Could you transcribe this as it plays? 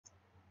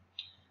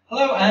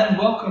Hello and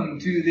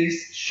welcome to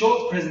this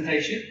short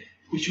presentation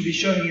which will be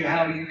showing you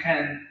how you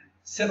can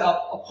set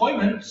up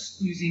appointments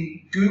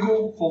using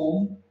Google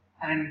Form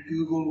and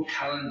Google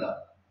Calendar.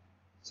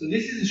 So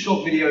this is a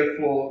short video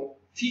for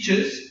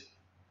teachers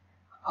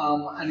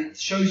and it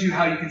shows you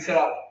how you can set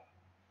up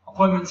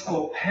appointments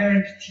for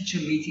parent-teacher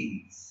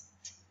meetings.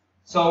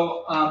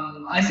 So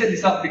I set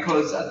this up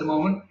because at the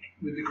moment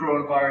with the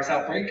coronavirus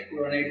outbreak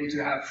we're unable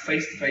to have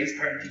face-to-face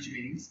parent-teacher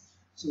meetings.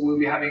 So we'll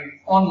be having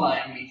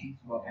online meetings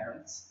with our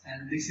parents,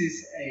 and this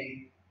is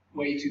a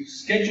way to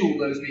schedule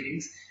those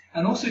meetings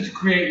and also to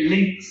create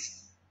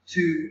links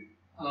to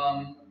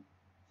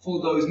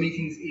for those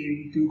meetings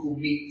in Google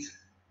Meet.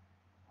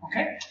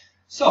 Okay,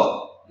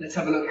 so let's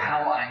have a look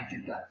how I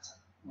did that.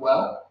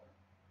 Well,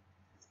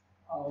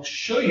 I'll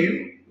show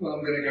you what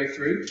I'm going to go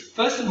through.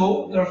 First of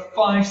all, there are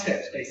 5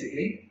 steps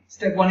basically.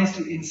 Step 1 is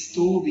to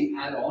install the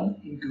add-on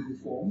in Google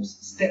Forms.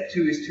 Step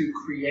 2 is to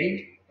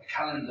create a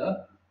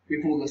calendar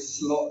with all the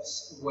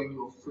slots of when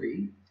you're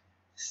free.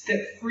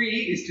 Step 3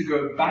 is to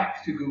go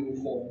back to Google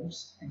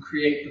Forms and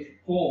create the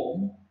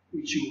form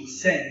which you will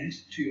send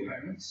to your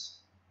parents.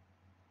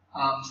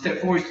 Step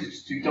 4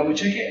 is to double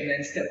check it, and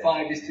then step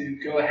 5 is to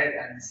go ahead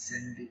and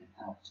send it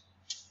out.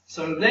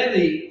 So they're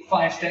the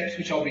 5 steps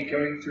which I'll be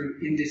going through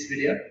in this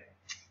video.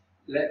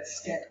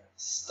 Let's get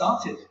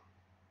started.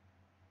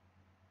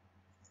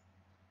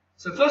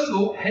 So first of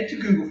all, head to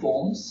Google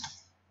Forms,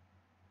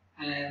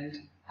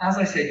 and as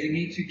I said, you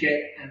need to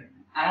get an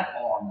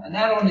add-on. An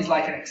add-on is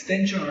like an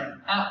extension or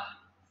an app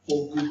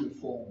for Google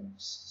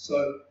Forms.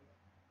 So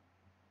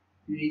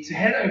you need to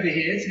head over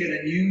here to get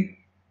a new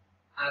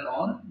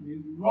add-on.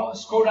 You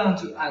scroll down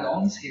to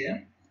add-ons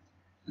here.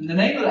 And the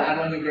name of the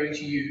add-on you're going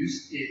to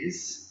use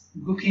is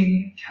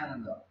Booking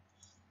Calendar.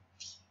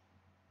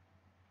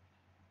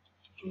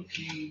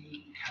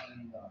 Booking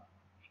Calendar.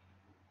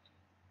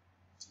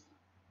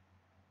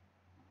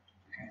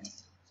 Okay.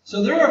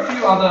 So there are a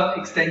few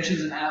other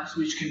extensions and apps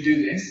which can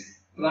do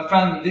this, but I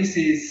found that this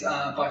is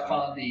by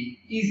far the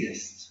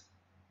easiest.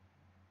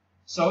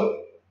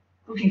 So,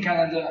 Booking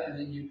Calendar, and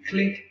then you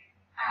click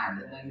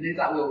Add, and then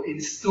that will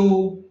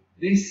install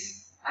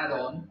this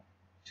add-on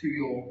to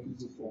your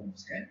Google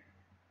Forms. Okay,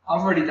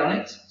 I've already done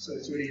it, so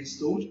it's already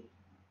installed.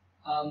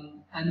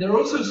 And there are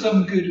also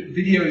some good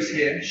videos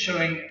here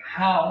showing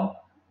how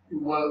it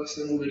works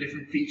and all the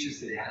different features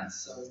that it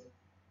has. So,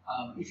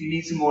 if you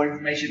need some more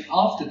information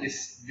after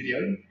this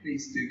video,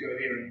 please do go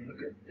here and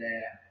look at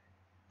their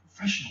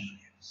professional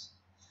videos.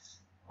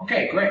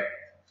 Okay, great.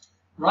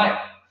 Right,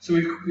 so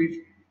we've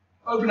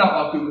opened up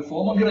our Google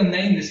form. I'm going to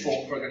name this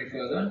form before I go any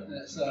further.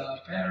 It's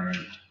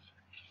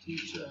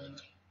parent-teacher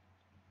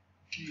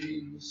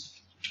meetings.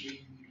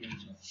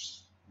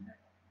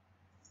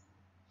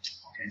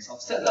 Okay, so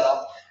I've set that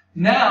up.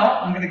 Now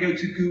I'm going to go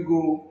to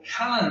Google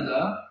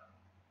Calendar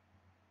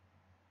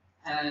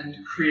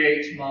and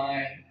create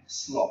my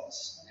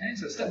slots. Okay,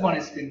 so step 1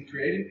 has been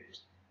created.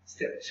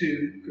 Step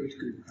 2, go to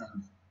Google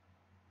Calendar.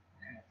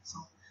 Okay, so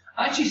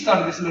I actually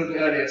started this a little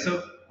bit earlier.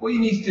 So what you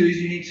need to do is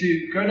you need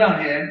to go down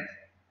here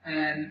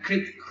and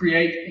click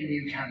Create a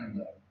New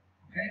Calendar.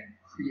 Okay,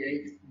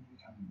 Create a New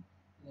Calendar.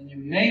 And then you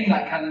name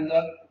that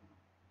calendar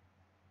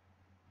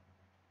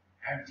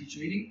Parent-Teacher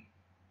Meeting,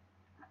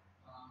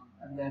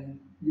 and then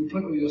you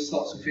put all your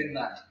slots within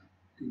that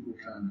Google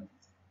Calendar.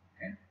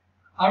 Okay,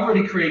 I've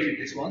already created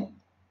this one.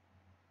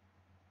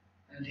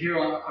 And here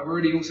I've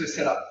already also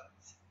set up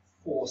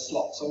 4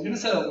 slots. So I'm going to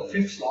set up the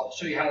 5th slot to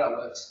show you how that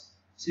works.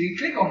 So you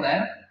click on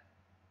there,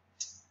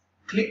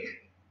 click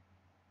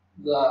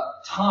the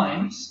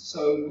times.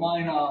 So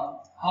mine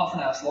are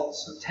half-an-hour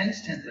slots, so 10 to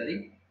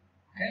 10:30.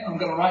 Okay, I'm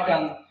going to write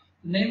down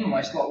the name of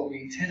my slot will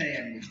be 10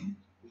 a.m. meeting.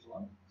 This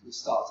one, so it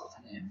starts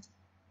at 10 a.m.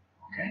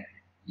 Okay.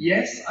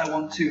 Yes, I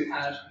want to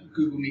add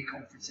Google Meet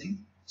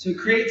conferencing. So it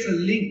creates a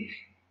link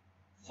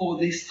for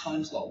this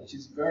time slot, which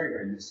is very,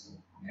 very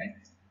useful. Okay.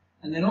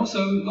 And then also,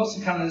 lots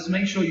of calendars,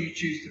 make sure you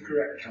choose the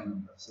correct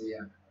calendar. So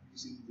yeah, I'm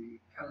using the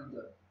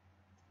calendar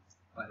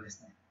by this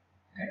name.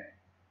 Okay,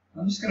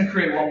 I'm just going to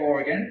create one more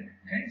again.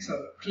 Okay,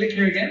 so click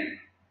here again.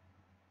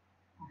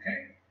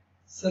 Okay,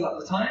 set up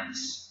the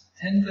times,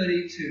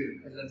 10:30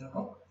 to 11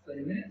 o'clock,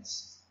 30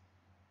 minutes.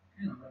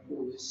 And I'm going to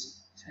call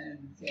this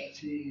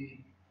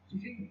 10:30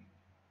 meeting.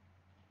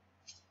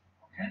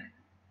 Okay,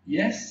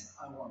 yes,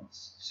 I want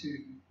to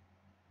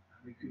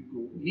have a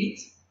Google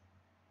Meet.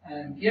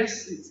 And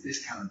yes, it's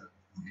this calendar.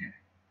 Okay.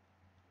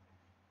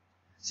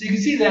 So you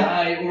can see there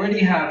I already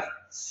have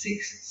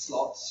 6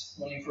 slots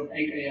running from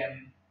 8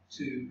 a.m.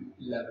 to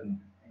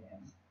 11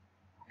 a.m.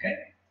 Okay.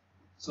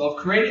 So I've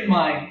created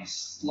my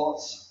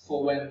slots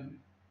for when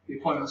the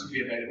appointments will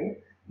be available.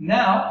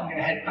 Now I'm going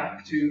to head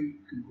back to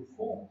Google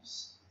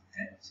Forms.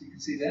 Okay. So you can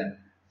see there,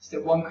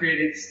 step 1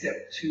 created,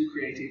 step 2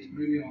 created,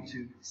 moving on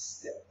to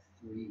step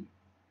 3.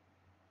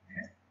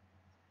 Okay.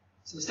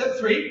 So step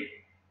 3.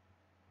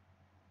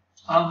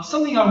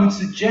 Something I would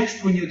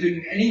suggest when you're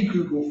doing any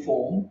Google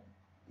form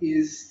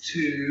is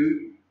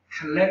to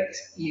collect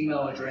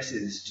email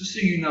addresses, just so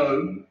you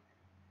know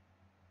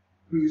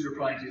who's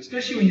replying to you,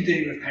 especially when you're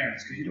dealing with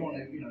parents, because you don't want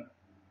to,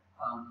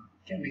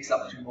 get mixed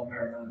up between one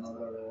parent and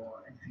another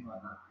or anything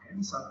like that.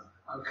 Okay? So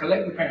I'll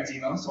collect the parent's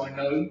email so I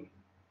know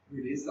who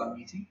it is that I'm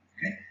meeting.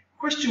 Okay?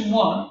 Question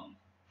 1,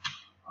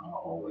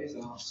 I'll always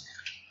ask,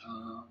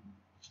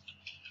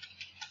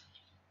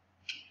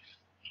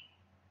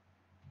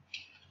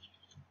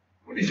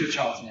 what is your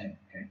child's name?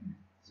 Okay?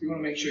 So you want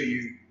to make sure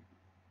you're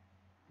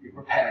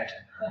prepared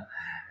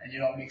and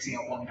you're not mixing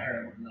up one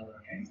parent with another.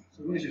 Okay?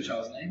 So what is your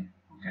child's name?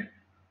 Okay.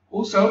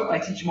 Also, I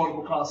teach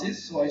multiple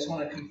classes, so I just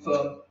want to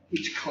confirm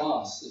which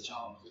class the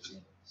child is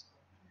in.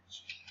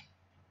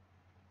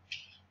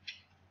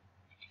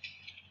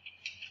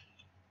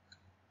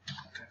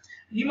 Okay.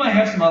 You might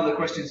have some other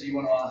questions that you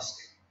want to ask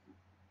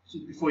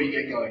before you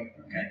get going.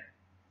 Okay?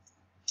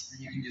 And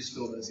you can just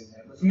fill those in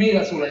there. But for me,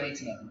 that's all I need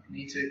to know. I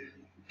need to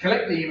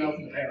collect the email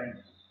from the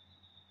parent,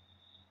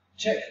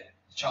 check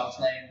the child's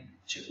name,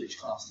 check which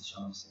class the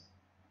child is in.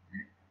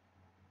 Okay.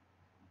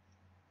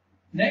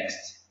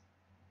 Next,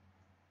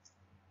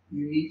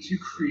 you need to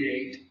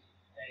create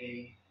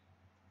a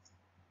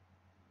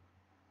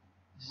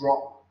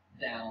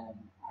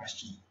drop-down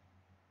question.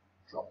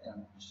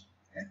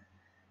 Okay?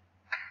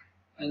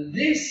 And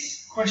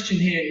this question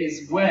here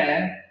is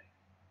where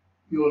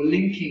your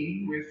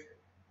linking with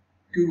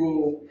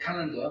Google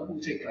Calendar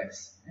will take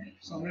place. Okay?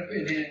 So I'm going to put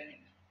in here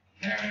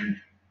parent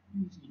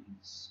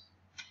meetings.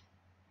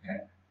 Okay?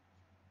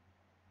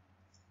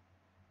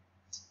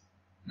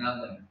 Now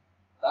then,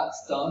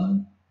 that's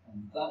done,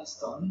 and that's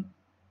done.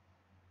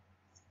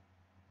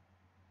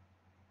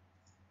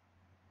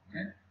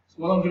 Okay? So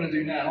what I'm going to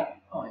do now,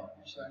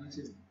 actually I need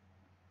to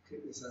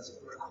click this as a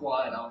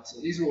required answer.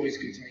 These are always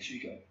good to make sure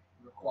you get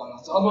a required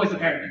answer. Otherwise the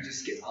parent can just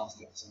skip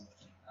past it. So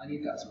I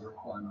need that as a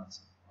required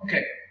answer.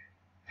 Okay,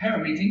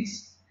 parent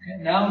meetings. Okay,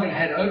 now I'm going to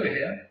head over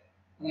here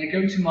and I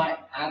go to my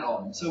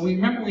add-on. So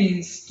remember we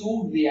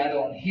installed the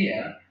add-on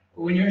here,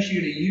 but when you're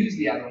actually going to use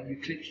the add-on, you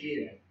click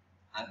here,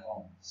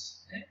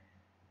 add-ons. Okay?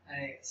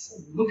 And it's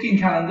a booking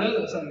calendar,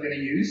 that's what I'm going to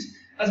use.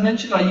 As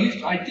mentioned,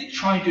 I did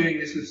try doing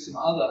this with some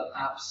other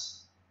apps.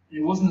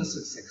 It wasn't as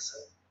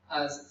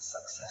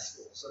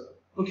successful. So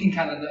booking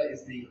calendar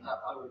is the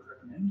app I would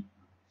recommend.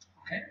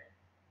 Okay.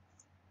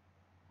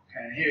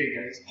 Okay, here you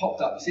go. It's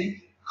popped up. You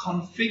see,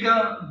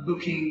 configure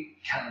booking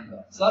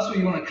calendar. So that's what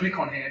you want to click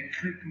on here.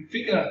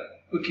 Configure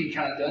booking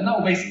calendar, and that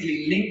will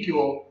basically link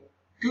your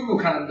Google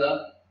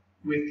Calendar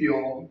with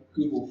your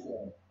Google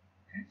form.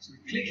 Okay, so we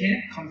click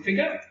here,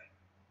 configure.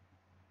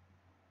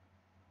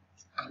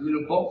 A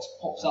little box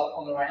pops up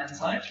on the right hand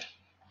side.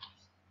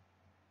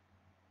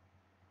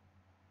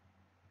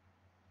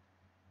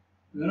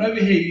 And then over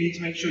here, you need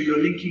to make sure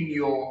you're linking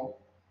your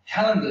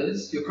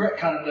calendars, your correct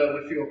calendar,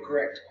 with your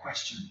correct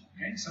question.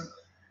 Okay, so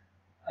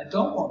I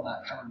don't want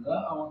that calendar.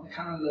 I want the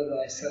calendar that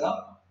I set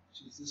up,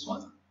 which is this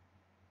one.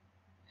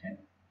 Okay,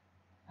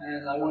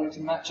 and I want it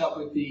to match up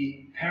with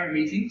the parent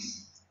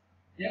meetings.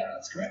 Yeah,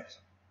 that's correct.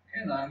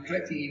 Okay, now I'm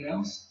collecting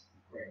emails.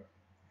 Great.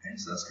 Okay,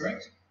 so that's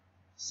correct.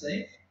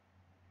 Save.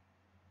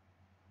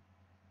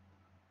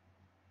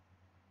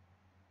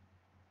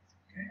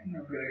 Okay, and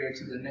I'm going to go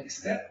to the next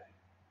step.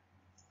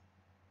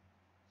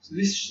 So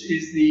this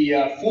is the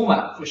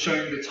format for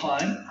showing the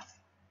time.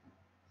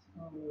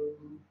 I'll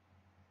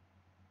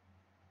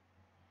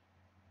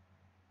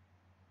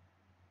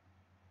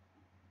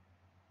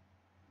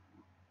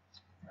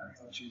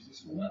choose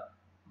this format.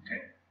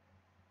 Okay.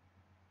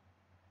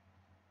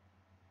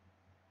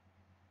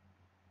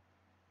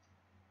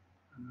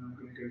 And then I'm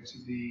going to go to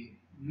the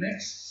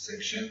next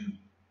section.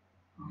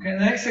 Okay,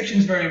 the next section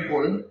is very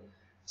important.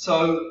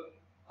 So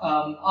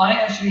I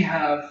actually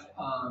have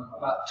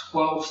about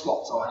 12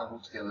 slots I'll have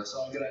altogether,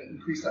 so I'm going to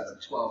increase that to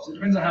 12. So it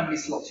depends on how many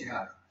slots you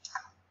have.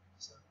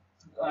 So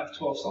I have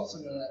 12 slots,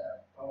 I'm going to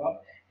power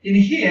up. In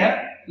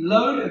here,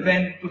 load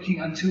event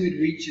booking until it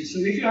reaches. So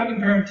if you're having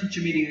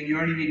parent-teacher meeting and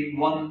you're only meeting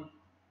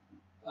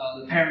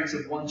the parents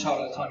of one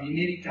child at a time, you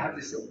need to have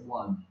this at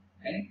 1.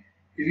 Okay?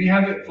 If you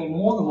have it for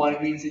more than 1,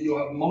 it means that you'll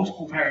have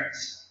multiple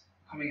parents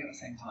coming at the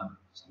same time.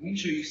 So make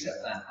sure you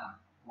set that at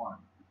 1.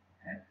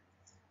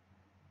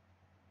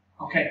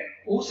 Okay,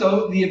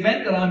 also the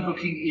event that I'm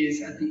booking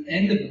is at the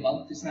end of the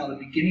month, it's now the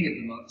beginning of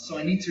the month, so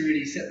I need to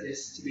really set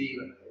this to be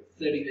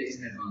 30 days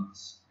in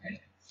advance. Okay?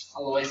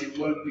 Otherwise it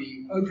won't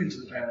be open to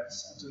the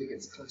parents until it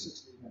gets closer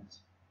to the event.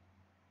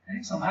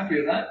 Okay, so I'm happy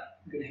with that.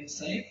 I'm going to hit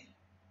save.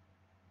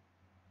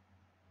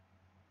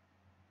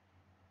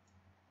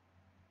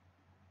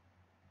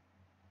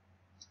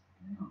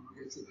 Okay, I'm going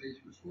to go to the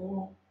page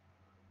before.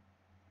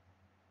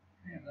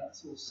 Okay, and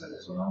that's all set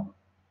as well.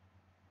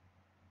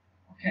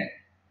 Okay.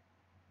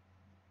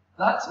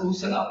 That's all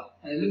set up,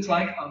 and it looks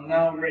like I'm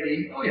now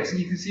ready. Oh yes, and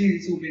you can see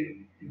it's all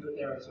been input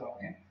there as well.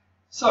 Okay?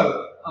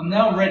 So I'm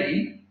now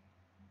ready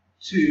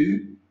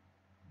to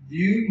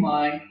view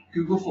my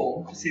Google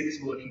form to see if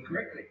it's working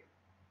correctly.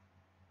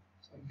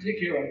 So I can click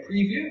here on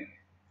preview.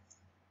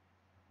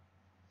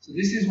 So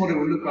this is what it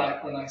will look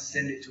like when I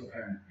send it to a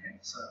parent. Okay?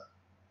 So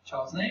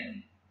child's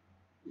name,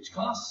 which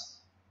class,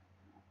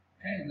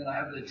 okay, and then I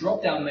have the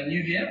drop-down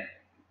menu here.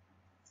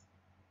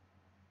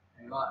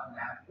 And I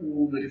have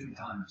all the different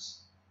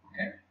times.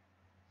 Okay,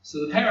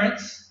 So the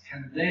parents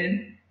can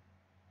then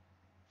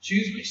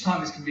choose which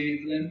time is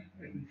convenient for them.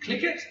 They can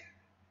click it,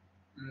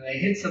 and they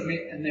hit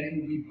submit, and then it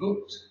will be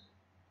booked.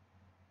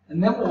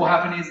 And then what will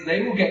happen is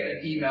they will get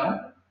an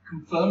email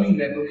confirming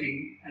their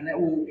booking, and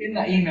in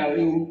that email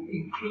it will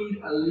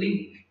include a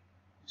link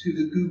to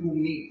the Google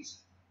Meet.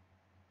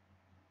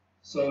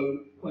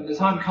 So when the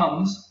time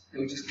comes, they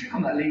will just click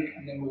on that link,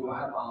 and then we will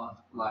have our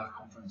live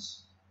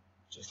conference,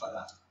 just like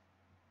that.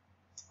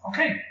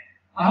 Okay,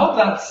 I hope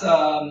that's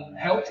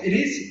helped. It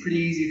is a pretty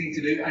easy thing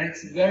to do, and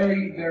it's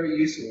very, very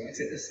useful,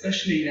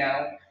 especially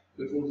now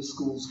with all the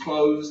schools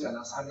closed and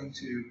us having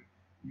to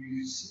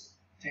use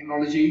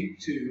technology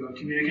to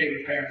communicate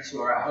with parents who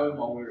are at home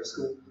while we're at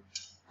school.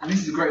 And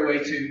this is a great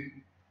way to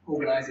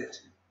organize it.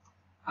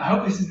 I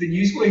hope this has been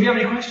useful. If you have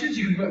any questions,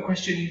 you can put a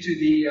question into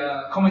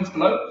the comments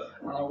below,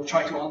 and I will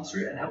try to answer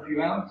it and help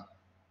you out.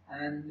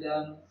 And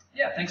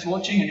yeah, thanks for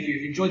watching, and if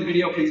you've enjoyed the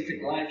video, please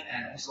click like,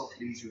 and also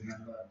please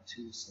remember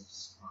to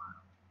subscribe.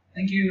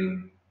 Thank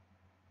you.